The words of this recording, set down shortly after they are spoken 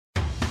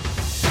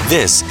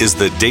This is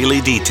the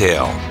Daily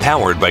Detail,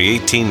 powered by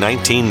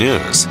 1819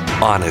 News.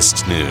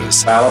 Honest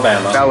news.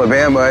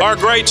 Alabama. Our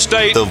great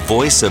state. The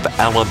voice of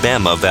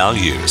Alabama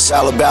values.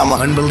 Alabama.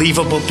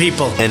 Unbelievable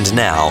people. And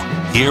now,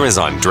 here is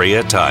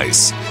Andrea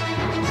Tice.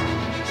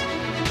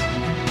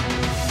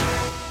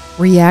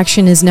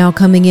 Reaction is now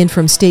coming in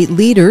from state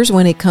leaders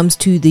when it comes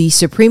to the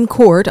Supreme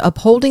Court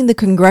upholding the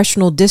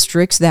congressional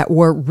districts that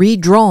were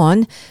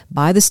redrawn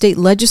by the state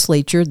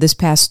legislature this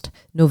past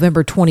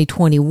November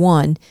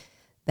 2021.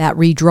 That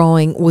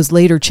redrawing was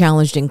later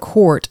challenged in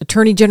court.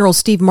 Attorney General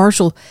Steve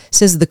Marshall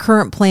says the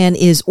current plan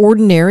is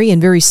ordinary and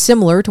very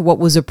similar to what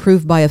was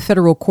approved by a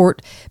federal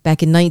court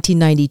back in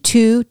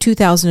 1992,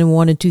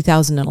 2001, and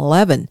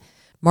 2011.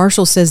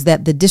 Marshall says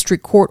that the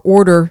district court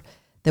order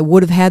that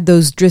would have had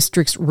those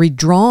districts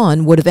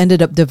redrawn would have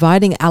ended up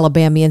dividing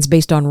Alabamians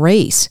based on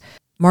race.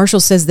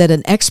 Marshall says that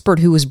an expert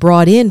who was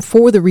brought in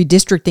for the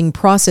redistricting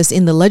process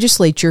in the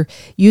legislature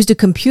used a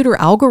computer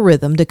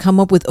algorithm to come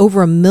up with over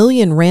 1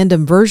 million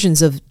random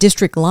versions of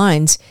district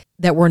lines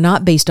that were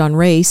not based on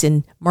race.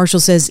 And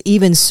Marshall says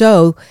even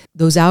so,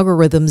 those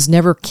algorithms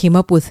never came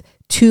up with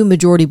 2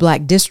 majority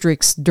black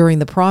districts during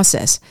the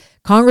process.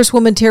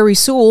 Congresswoman Terry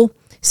Sewell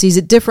sees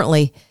it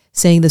differently,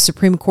 saying the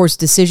Supreme Court's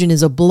decision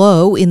is a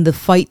blow in the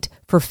fight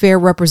for fair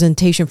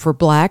representation for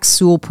blacks.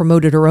 Sewell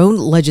promoted her own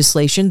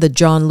legislation, the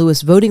John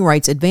Lewis Voting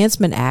Rights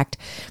Advancement Act,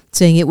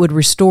 saying it would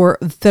restore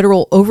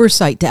federal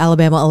oversight to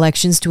Alabama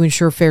elections to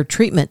ensure fair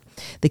treatment.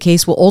 The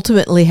case will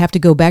ultimately have to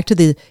go back to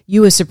the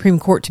U.S. Supreme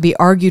Court to be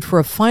argued for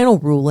a final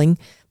ruling.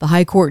 The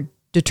High Court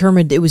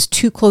determined it was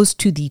too close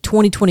to the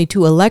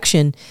 2022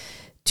 election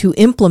to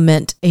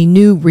implement a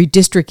new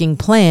redistricting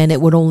plan.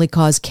 It would only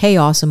cause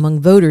chaos among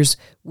voters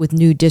with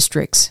new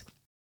districts.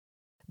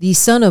 The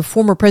son of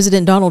former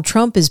President Donald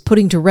Trump is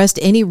putting to rest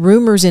any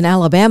rumors in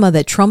Alabama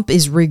that Trump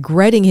is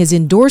regretting his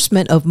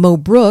endorsement of Mo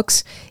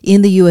Brooks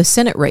in the U.S.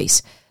 Senate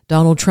race.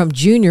 Donald Trump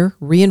Jr.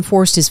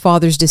 reinforced his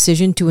father's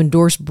decision to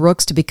endorse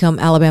Brooks to become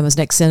Alabama's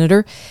next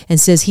senator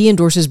and says he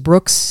endorses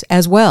Brooks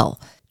as well.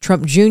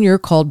 Trump Jr.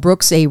 called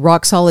Brooks a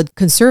rock-solid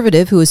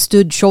conservative who has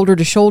stood shoulder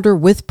to shoulder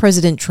with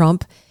President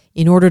Trump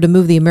in order to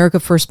move the America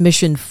First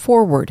mission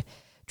forward.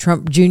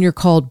 Trump Jr.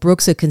 called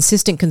Brooks a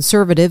consistent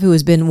conservative who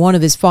has been one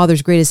of his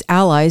father's greatest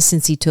allies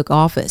since he took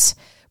office.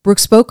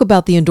 Brooks spoke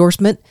about the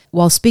endorsement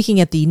while speaking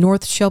at the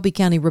North Shelby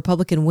County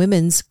Republican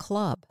Women's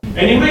Club.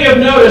 And you may have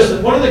noticed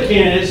that one of the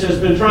candidates has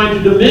been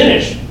trying to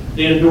diminish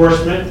the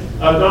endorsement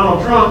of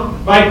Donald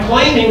Trump by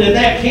claiming that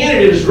that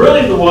candidate is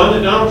really the one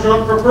that Donald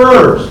Trump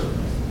prefers.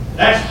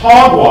 That's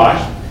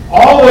hogwash.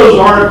 All those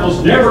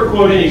articles never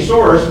quote any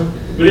source,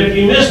 but if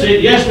you missed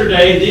it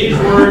yesterday, these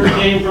words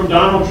came from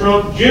Donald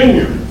Trump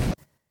Jr.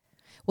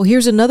 Well,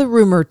 here's another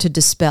rumor to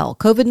dispel.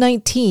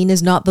 COVID-19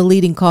 is not the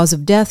leading cause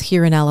of death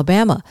here in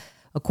Alabama.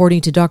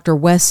 According to Dr.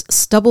 Wes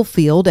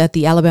Stubblefield at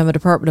the Alabama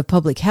Department of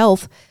Public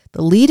Health,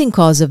 the leading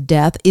cause of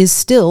death is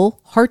still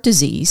heart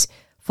disease,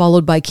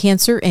 followed by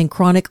cancer and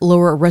chronic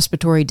lower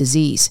respiratory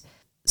disease.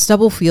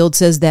 Stubblefield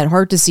says that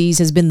heart disease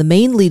has been the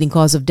main leading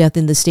cause of death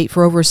in the state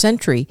for over a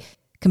century.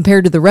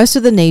 Compared to the rest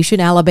of the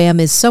nation,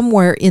 Alabama is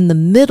somewhere in the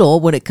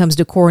middle when it comes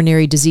to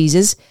coronary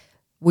diseases,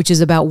 which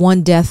is about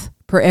 1 death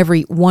per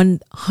every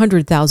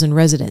 100,000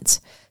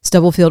 residents.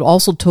 Stubblefield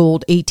also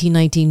told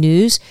 1819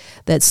 News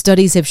that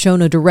studies have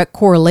shown a direct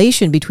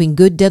correlation between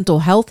good dental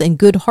health and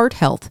good heart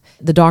health.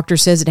 The doctor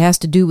says it has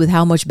to do with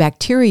how much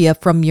bacteria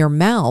from your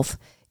mouth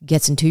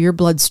gets into your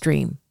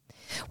bloodstream.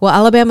 Well,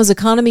 Alabama's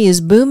economy is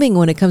booming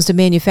when it comes to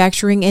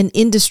manufacturing and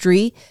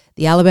industry.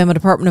 The Alabama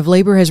Department of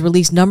Labor has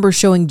released numbers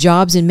showing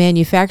jobs in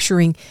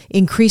manufacturing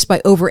increased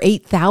by over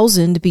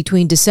 8,000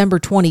 between December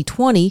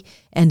 2020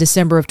 and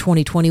December of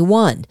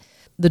 2021.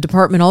 The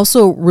department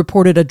also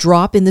reported a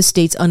drop in the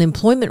state's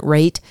unemployment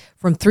rate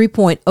from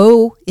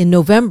 3.0 in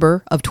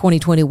November of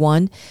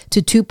 2021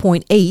 to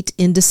 2.8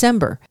 in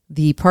December.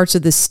 The parts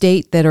of the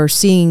state that are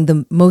seeing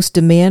the most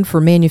demand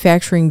for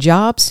manufacturing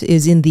jobs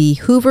is in the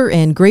Hoover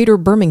and Greater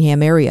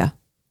Birmingham area.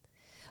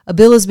 A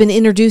bill has been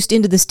introduced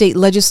into the state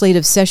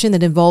legislative session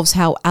that involves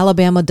how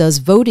Alabama does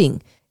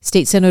voting.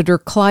 State Senator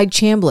Clyde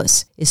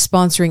Chambliss is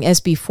sponsoring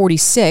SB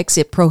 46.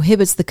 It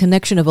prohibits the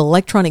connection of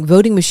electronic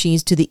voting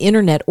machines to the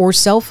internet or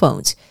cell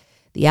phones.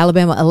 The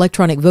Alabama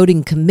Electronic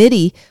Voting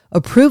Committee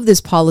approved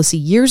this policy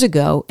years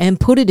ago and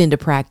put it into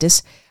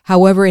practice.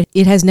 However,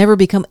 it has never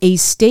become a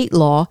state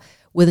law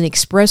with an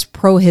express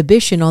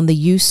prohibition on the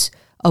use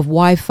of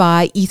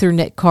Wi-Fi,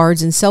 Ethernet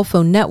cards, and cell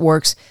phone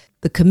networks.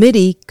 The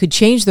committee could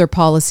change their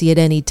policy at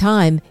any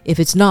time if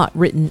it's not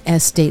written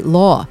as state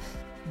law.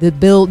 The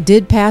bill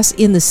did pass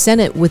in the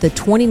Senate with a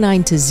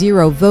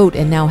 29-0 vote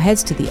and now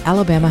heads to the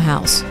Alabama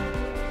House.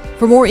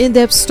 For more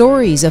in-depth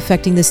stories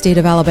affecting the state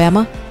of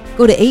Alabama,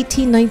 go to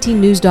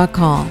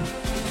 1819news.com.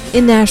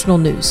 In national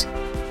news,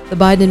 the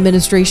Biden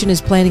administration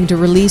is planning to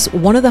release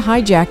one of the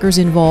hijackers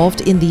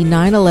involved in the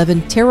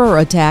 9/11 terror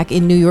attack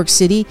in New York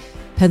City,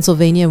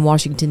 Pennsylvania, and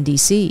Washington,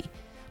 D.C.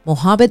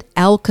 Mohammed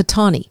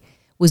al-Qahtani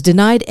was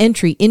denied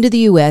entry into the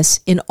U.S.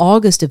 in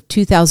August of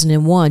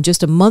 2001,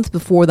 just a month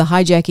before the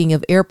hijacking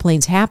of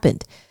airplanes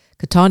happened.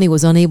 Katani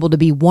was unable to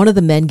be one of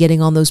the men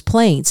getting on those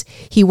planes.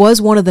 He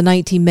was one of the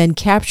 19 men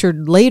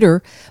captured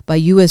later by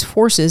U.S.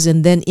 forces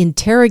and then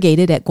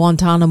interrogated at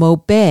Guantanamo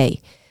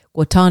Bay.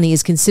 Katani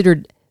is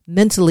considered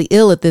mentally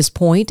ill at this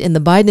point, and the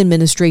Biden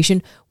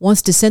administration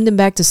wants to send him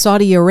back to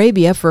Saudi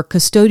Arabia for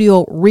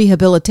custodial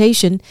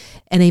rehabilitation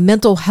and a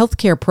mental health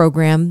care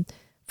program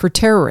for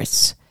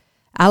terrorists.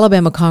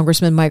 Alabama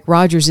Congressman Mike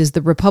Rogers is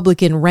the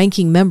Republican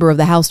ranking member of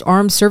the House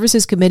Armed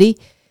Services Committee.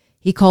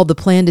 He called the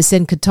plan to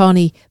send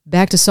Katani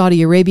back to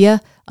Saudi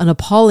Arabia an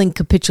appalling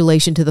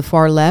capitulation to the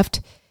far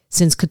left,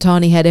 since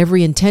Katani had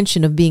every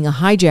intention of being a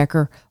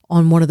hijacker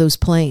on one of those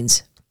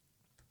planes.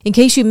 In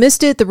case you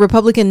missed it, the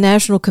Republican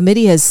National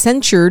Committee has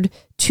censured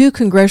 2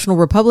 congressional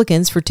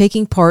Republicans for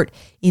taking part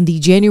in the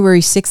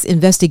January 6th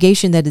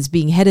investigation that is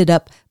being headed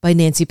up by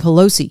Nancy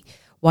Pelosi.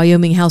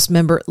 Wyoming House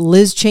member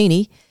Liz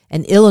Cheney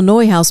and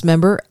Illinois House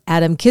member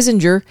Adam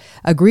Kinzinger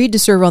agreed to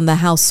serve on the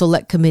House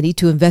Select Committee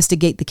to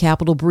investigate the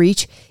Capitol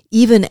breach,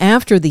 even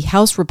after the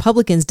House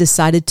Republicans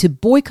decided to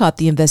boycott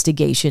the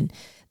investigation.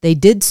 They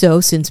did so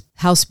since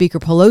House Speaker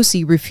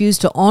Pelosi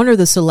refused to honor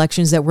the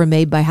selections that were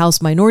made by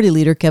House Minority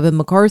Leader Kevin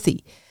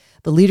McCarthy.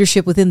 The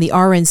leadership within the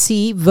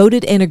RNC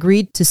voted and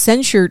agreed to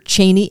censure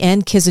Cheney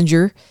and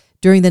Kinzinger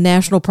during the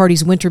National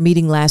Party's winter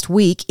meeting last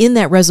week. In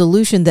that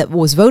resolution that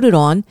was voted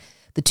on,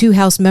 the 2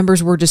 House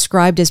members were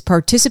described as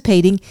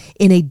participating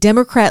in a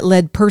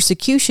Democrat-led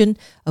persecution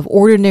of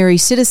ordinary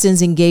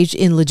citizens engaged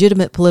in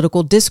legitimate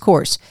political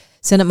discourse.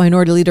 Senate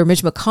Minority Leader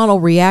Mitch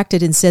McConnell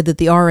reacted and said that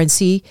the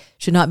RNC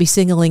should not be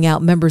singling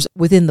out members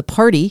within the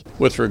party.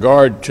 With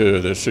regard to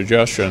the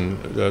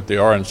suggestion that the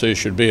RNC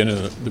should be in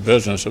the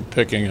business of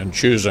picking and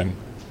choosing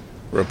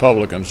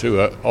Republicans who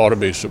ought to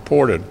be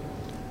supported,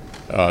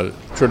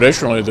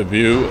 traditionally the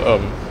view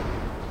of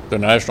the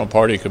National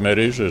Party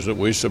committees is that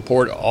we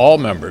support all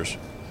members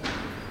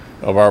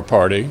of our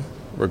party,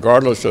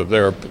 regardless of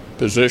their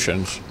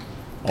positions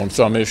on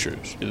some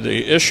issues.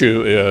 The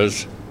issue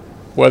is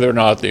whether or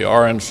not the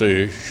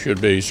RNC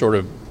should be sort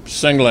of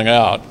singling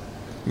out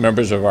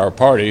members of our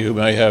party who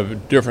may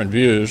have different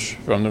views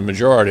from the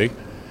majority.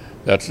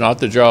 That's not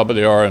the job of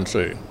the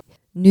RNC.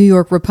 New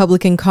York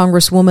Republican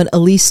Congresswoman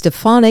Elise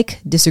Stefanik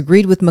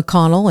disagreed with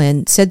McConnell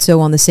and said so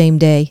on the same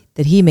day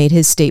that he made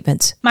his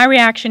statements. My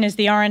reaction is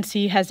the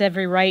RNC has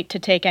every right to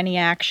take any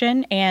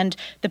action, and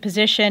the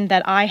position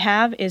that I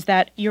have is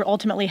that you're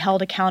ultimately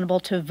held accountable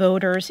to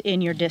voters in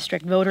your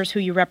district, voters who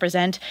you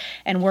represent,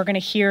 and we're going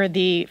to hear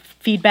the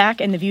feedback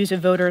and the views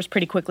of voters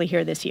pretty quickly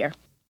here this year.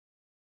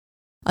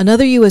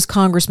 Another U.S.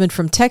 congressman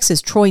from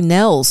Texas, Troy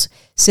Nehls,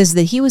 says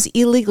that he was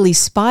illegally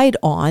spied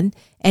on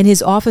and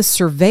his office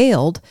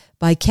surveilled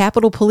by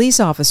Capitol police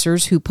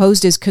officers who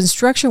posed as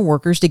construction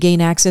workers to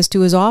gain access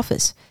to his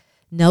office.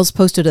 Nehls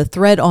posted a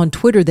thread on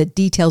Twitter that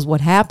details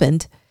what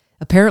happened.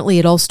 Apparently,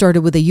 it all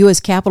started with a U.S.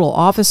 Capitol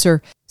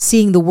officer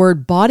seeing the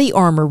word body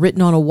armor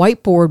written on a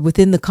whiteboard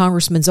within the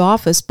congressman's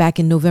office back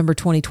in November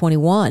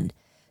 2021.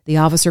 The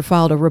officer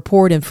filed a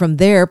report, and from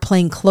there,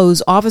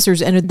 plainclothes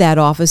officers entered that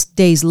office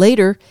days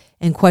later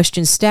and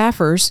questioned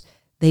staffers.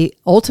 They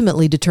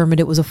ultimately determined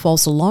it was a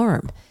false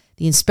alarm.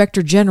 The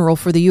Inspector General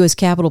for the U.S.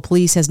 Capitol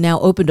Police has now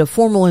opened a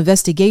formal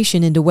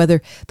investigation into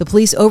whether the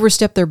police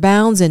overstepped their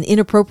bounds and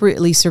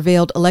inappropriately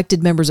surveilled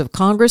elected members of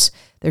Congress,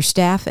 their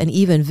staff, and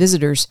even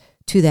visitors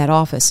to that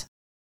office.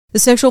 The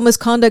sexual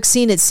misconduct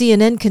scene at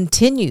CNN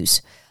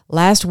continues.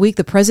 Last week,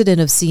 the president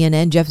of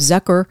CNN, Jeff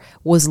Zucker,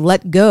 was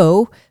let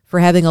go for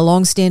having a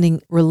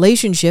long-standing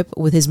relationship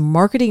with his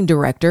marketing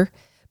director.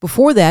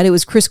 Before that, it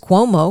was Chris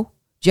Cuomo,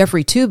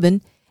 Jeffrey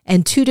Toobin,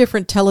 and 2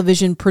 different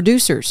television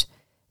producers.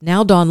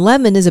 Now Don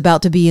Lemon is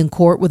about to be in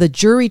court with a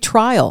jury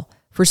trial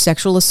for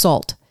sexual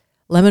assault.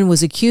 Lemon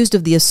was accused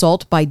of the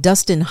assault by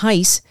Dustin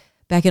Heiss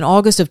back in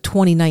August of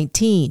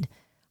 2019.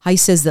 Heiss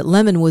says that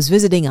Lemon was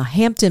visiting a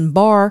Hampton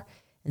bar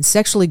and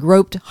sexually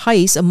groped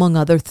Heiss, among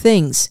other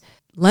things.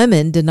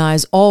 Lemon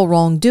denies all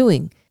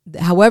wrongdoing.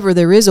 However,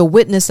 there is a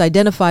witness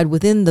identified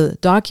within the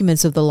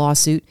documents of the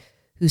lawsuit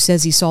who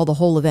says he saw the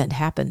whole event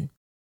happen.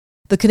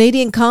 The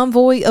Canadian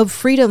Convoy of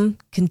Freedom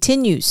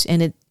continues,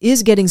 and it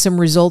is getting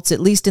some results, at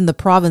least in the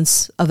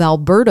province of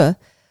Alberta.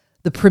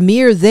 The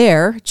premier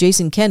there,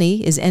 Jason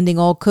Kenney, is ending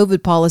all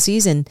COVID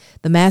policies, and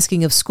the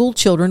masking of school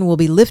children will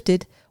be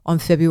lifted on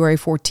February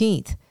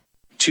 14th.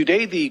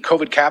 Today, the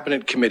COVID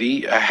Cabinet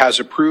Committee has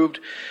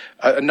approved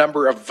a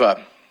number of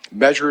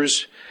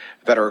measures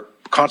that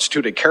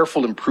constitute a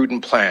careful and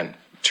prudent plan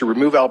to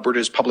remove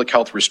Alberta's public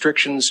health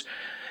restrictions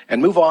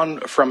and move on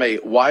from a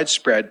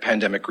widespread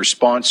pandemic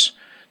response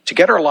to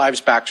get our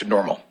lives back to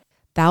normal.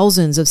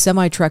 Thousands of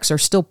semi-trucks are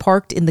still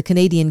parked in the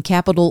Canadian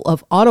capital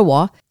of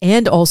Ottawa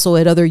and also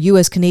at other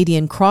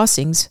U.S.-Canadian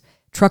crossings.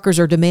 Truckers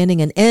are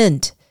demanding an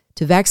end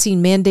to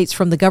vaccine mandates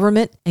from the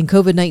government and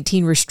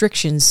COVID-19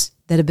 restrictions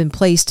that have been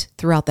placed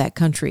throughout that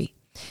country.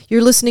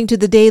 You're listening to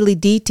The Daily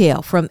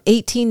Detail from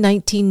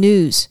 1819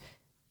 News.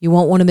 You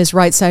won't want to miss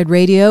Right Side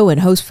Radio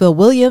and host Phil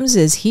Williams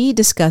as he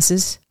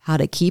discusses how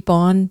to keep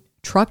on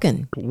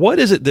trucking. What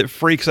is it that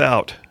freaks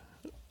out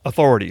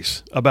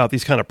authorities about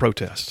these kind of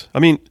protests? I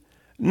mean,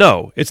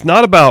 No, it's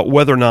not about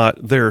whether or not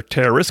they're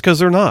terrorists, because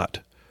they're not.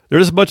 They're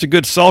just a bunch of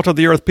good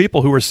salt-of-the-earth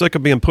people who are sick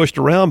of being pushed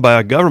around by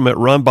a government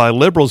run by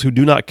liberals who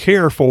do not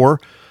care for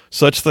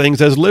such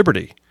things as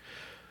liberty.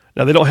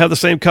 Now, they don't have the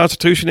same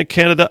constitution in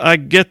Canada. I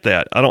get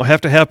that. I don't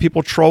have to have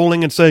people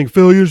trolling and saying,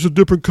 failure's a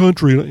different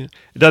country.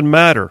 It doesn't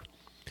matter.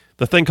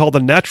 The thing called the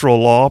natural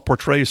law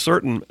portrays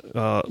certain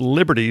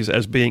liberties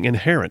as being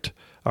inherent.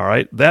 All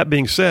right. That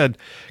being said,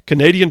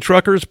 Canadian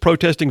truckers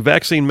protesting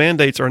vaccine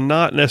mandates are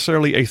not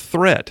necessarily a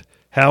threat.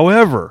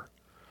 However,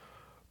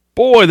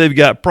 boy, they've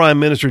got Prime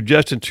Minister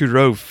Justin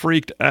Trudeau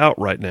freaked out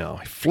right now.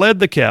 He fled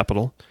the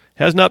capital,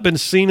 has not been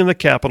seen in the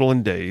capital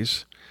in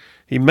days.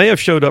 He may have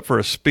showed up for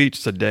a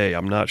speech today.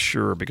 I'm not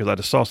sure, because I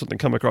just saw something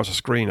come across the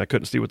screen. I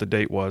couldn't see what the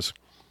date was.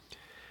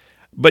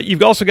 But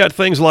you've also got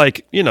things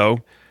like,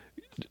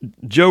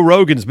 Joe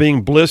Rogan's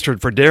being blistered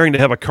for daring to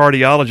have a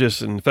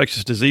cardiologist and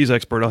infectious disease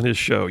expert on his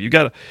show. You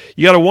got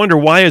to wonder,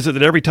 why is it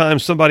that every time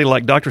somebody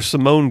like Dr.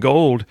 Simone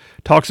Gold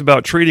talks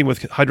about treating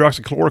with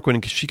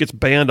hydroxychloroquine, she gets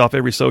banned off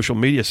every social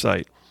media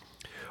site?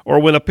 Or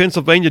when a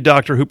Pennsylvania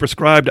doctor who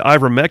prescribed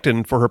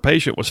ivermectin for her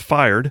patient was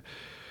fired.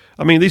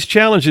 I mean, these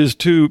challenges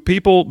to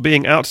people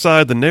being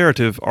outside the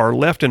narrative are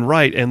left and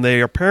right, and they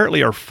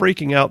apparently are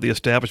freaking out the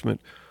establishment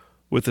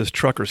with this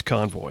truckers'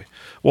 convoy.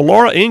 Well,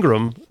 Laura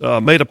Ingraham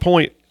made a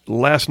point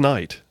last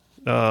night.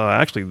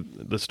 Actually,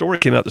 the story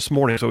came out this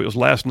morning, so it was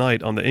last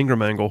night on the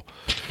Ingraham Angle.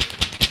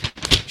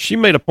 She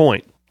made a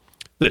point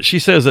that she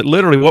says that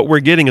literally what we're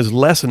getting is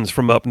lessons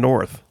from up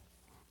north.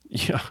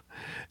 Yeah,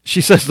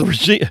 she says the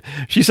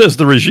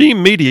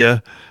regime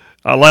media.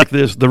 I like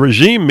this. The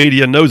regime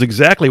media knows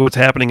exactly what's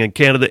happening in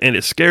Canada, and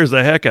it scares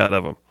the heck out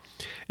of them.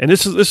 And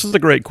this is a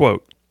great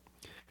quote.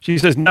 She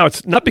says, now,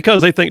 it's not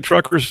because they think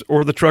truckers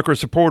or the trucker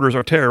supporters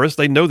are terrorists.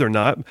 They know they're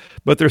not.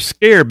 But they're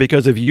scared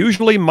because if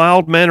usually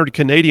mild-mannered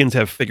Canadians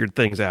have figured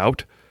things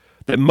out,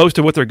 that most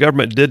of what their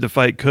government did to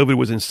fight COVID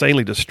was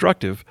insanely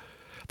destructive,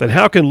 then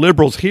how can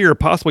liberals here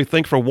possibly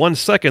think for 1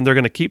 second they're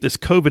going to keep this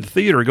COVID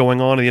theater going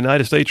on in the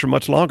United States for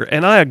much longer?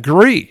 And I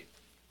agree.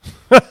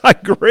 I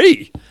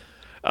agree.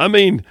 I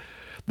mean,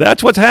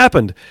 that's what's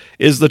happened,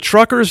 is the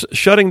truckers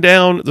shutting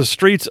down the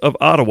streets of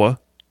Ottawa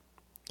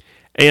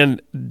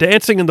and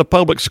dancing in the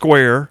public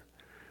square.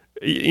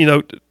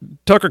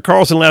 Tucker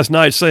Carlson last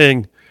night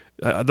saying,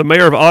 the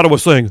mayor of Ottawa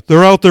saying,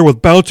 they're out there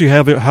with bouncy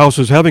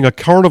houses having a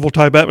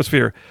carnival-type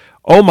atmosphere.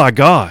 Oh, my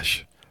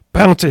gosh,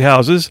 bouncy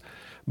houses.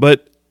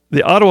 But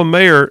the Ottawa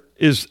mayor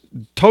is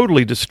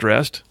totally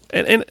distressed.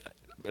 And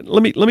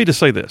let me just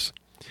say this.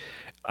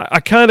 I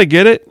kind of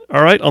get it,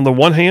 all right, on the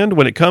one hand,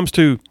 when it comes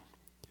to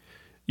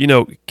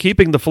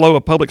keeping the flow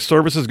of public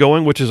services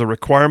going, which is a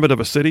requirement of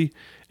a city,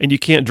 and you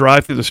can't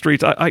drive through the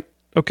streets.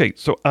 Okay,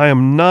 so I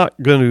am not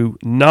going to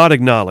not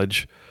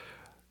acknowledge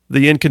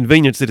the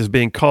inconvenience that is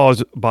being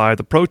caused by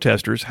the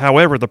protesters.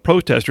 However, the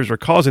protesters are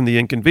causing the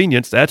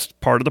inconvenience. That's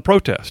part of the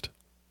protest.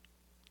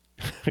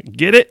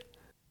 Get it?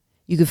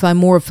 You can find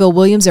more of Phil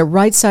Williams at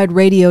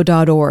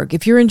rightsideradio.org.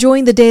 If you're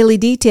enjoying the Daily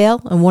Detail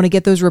and want to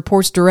get those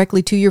reports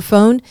directly to your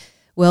phone,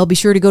 well, be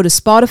sure to go to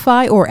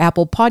Spotify or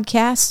Apple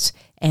Podcasts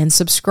and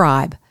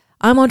subscribe.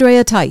 I'm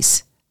Andrea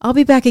Tice. I'll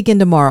be back again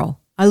tomorrow.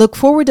 I look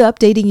forward to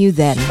updating you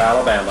then.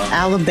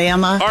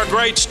 Alabama. Our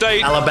great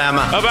state.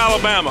 Alabama. Of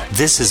Alabama.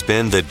 This has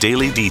been the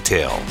Daily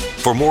Detail.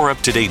 For more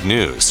up-to-date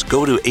news,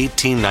 go to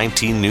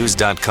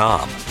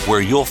 1819news.com, where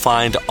you'll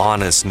find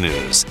honest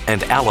news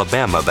and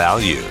Alabama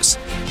values.